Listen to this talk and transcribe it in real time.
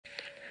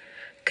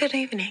Good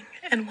evening,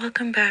 and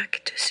welcome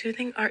back to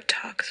Soothing Art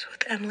Talks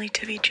with Emily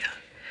Tavegia.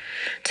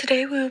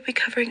 Today we will be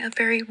covering a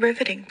very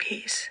riveting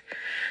piece,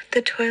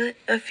 The Toilet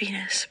of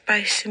Venus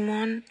by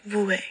Simone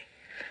Vouet.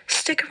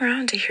 Stick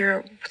around to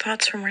hear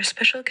thoughts from our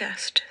special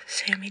guest,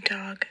 Sammy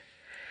Dog.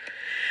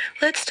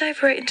 Let's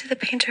dive right into the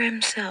painter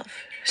himself.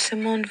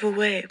 Simone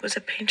Vouet was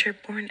a painter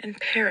born in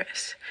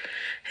Paris.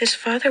 His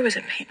father was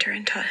a painter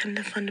and taught him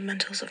the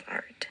fundamentals of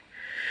art.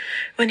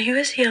 When he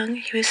was young,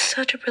 he was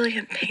such a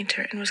brilliant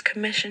painter and was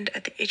commissioned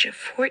at the age of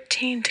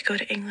 14 to go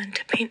to England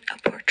to paint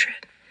a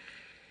portrait.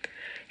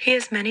 He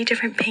has many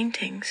different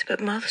paintings, but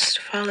most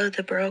follow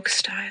the Baroque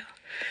style.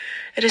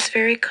 It is a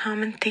very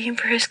common theme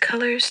for his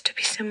colors to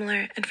be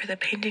similar and for the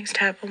paintings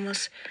to have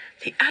almost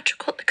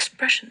theatrical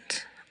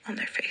expressions on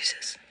their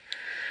faces.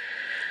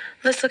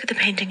 Let's look at the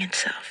painting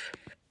itself.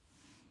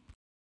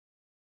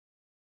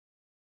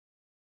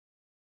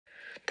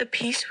 The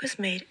piece was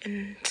made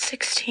in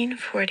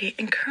 1640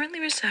 and currently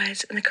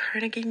resides in the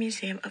Carnegie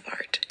Museum of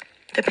Art.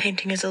 The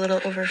painting is a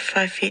little over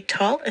 5 feet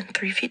tall and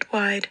 3 feet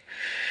wide.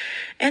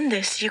 In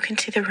this, you can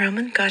see the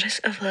Roman goddess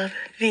of love,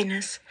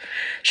 Venus.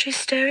 She's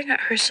staring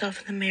at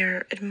herself in the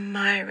mirror,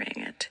 admiring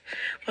it,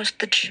 whilst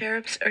the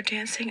cherubs are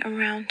dancing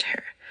around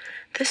her.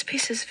 This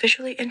piece is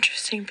visually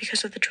interesting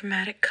because of the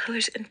dramatic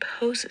colors and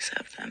poses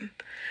of them.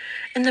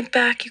 In the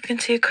back, you can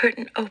see a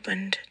curtain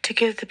opened to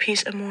give the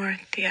piece a more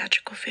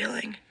theatrical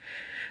feeling,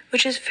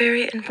 which is a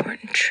very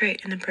important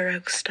trait in the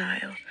Baroque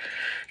style.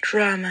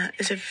 Drama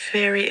is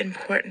very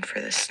important for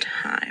this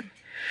time.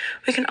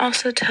 We can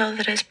also tell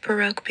that it's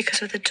Baroque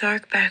because of the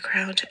dark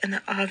background and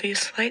the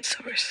obvious light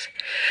source.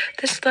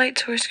 This light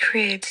source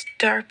creates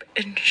dark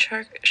and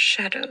sharp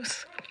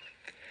shadows.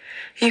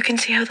 You can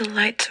see how the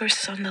light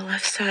source is on the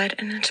left side,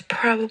 and it's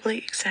probably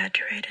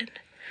exaggerated.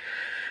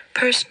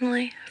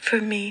 Personally,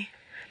 for me,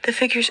 the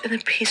figures in the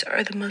piece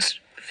are the most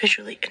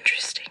visually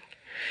interesting.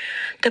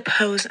 The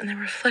pose and the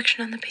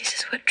reflection on the piece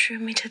is what drew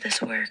me to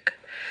this work.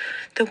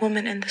 The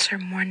women in this are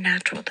more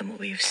natural than what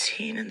we've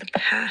seen in the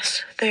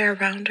past. They are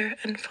rounder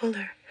and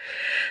fuller.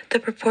 The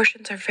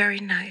proportions are very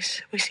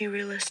nice. We see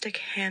realistic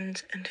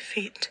hands and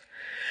feet.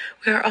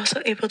 We are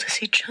also able to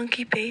see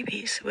chunky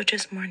babies, which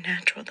is more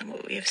natural than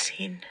what we have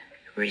seen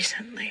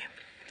recently.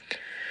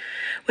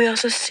 We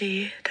also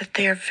see that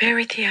they are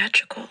very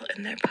theatrical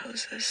in their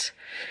poses,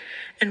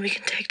 and we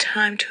can take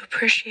time to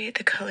appreciate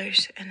the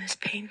colors in this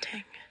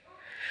painting.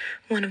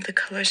 One of the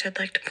colors I'd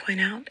like to point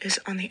out is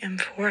on the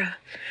amphora,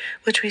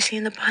 which we see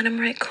in the bottom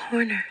right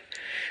corner.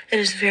 It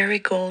is very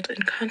gold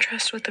in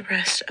contrast with the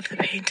rest of the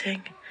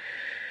painting.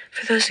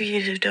 For those of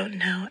you who don't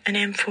know, an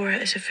amphora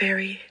is a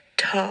very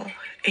tall,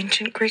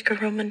 ancient Greek or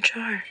Roman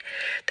jar.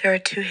 There are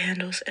 2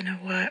 handles and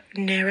a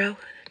narrow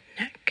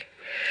neck.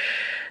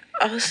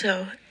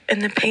 Also, in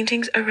the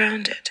paintings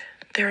around it,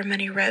 there are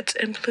many reds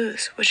and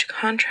blues, which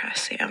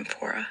contrast the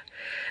amphora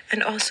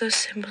and also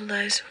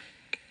symbolize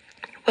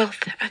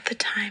wealth at the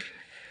time.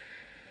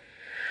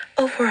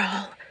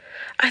 Overall,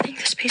 I think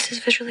this piece is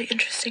visually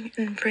interesting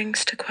and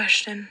brings to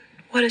question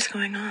what is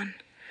going on.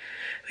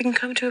 We can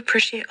come to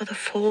appreciate all the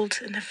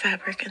folds in the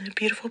fabric and the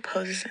beautiful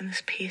poses in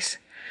this piece.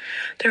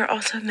 There are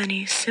also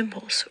many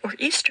symbols or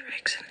Easter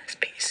eggs in this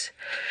piece.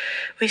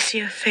 We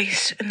see a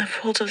face in the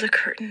folds of the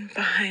curtain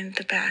behind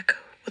the back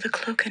with a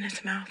cloak in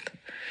its mouth.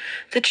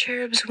 The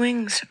cherub's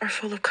wings are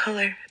full of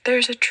color. There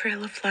is a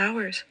trail of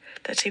flowers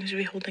that seems to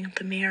be holding up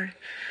the mirror,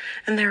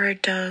 and there are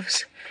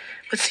doves,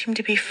 what seem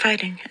to be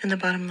fighting in the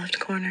bottom left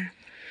corner.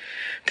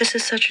 This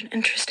is such an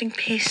interesting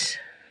piece,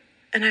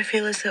 and I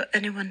feel as though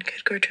anyone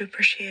could grow to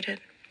appreciate it.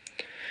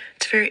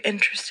 It's very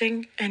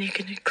interesting, and you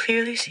can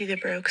clearly see the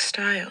Baroque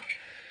style.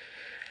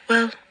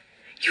 Well,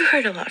 you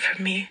heard a lot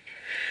from me.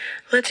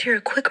 Let's hear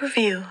a quick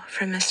review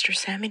from Mr.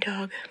 Sammy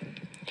Dog.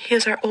 He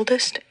is our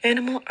oldest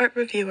animal art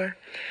reviewer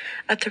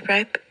at the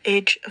ripe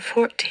age of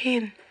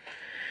 14.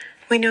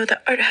 We know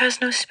that art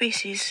has no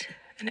species,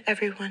 and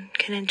everyone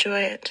can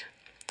enjoy it.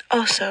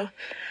 Also,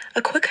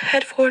 a quick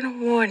headphone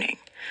warning.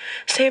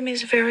 Sammy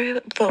is very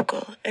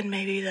vocal and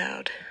may be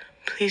loud.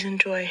 Please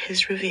enjoy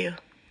his review.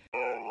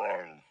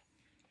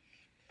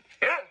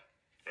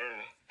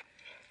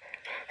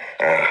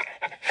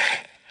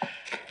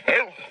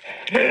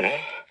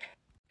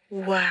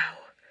 Wow,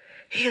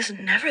 he is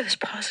never this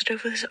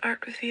positive with his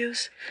art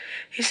reviews.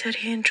 He said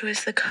he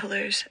enjoys the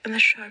colors and the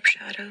sharp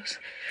shadows.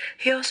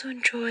 He also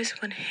enjoys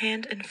when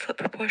hand and foot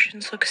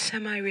proportions look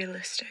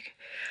semi-realistic.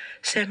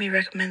 Sammy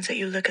recommends that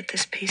you look at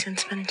this piece and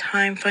spend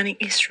time finding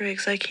Easter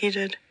eggs like he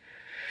did.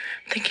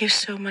 Thank you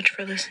so much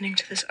for listening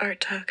to this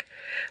art talk.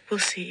 We'll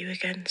see you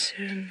again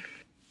soon.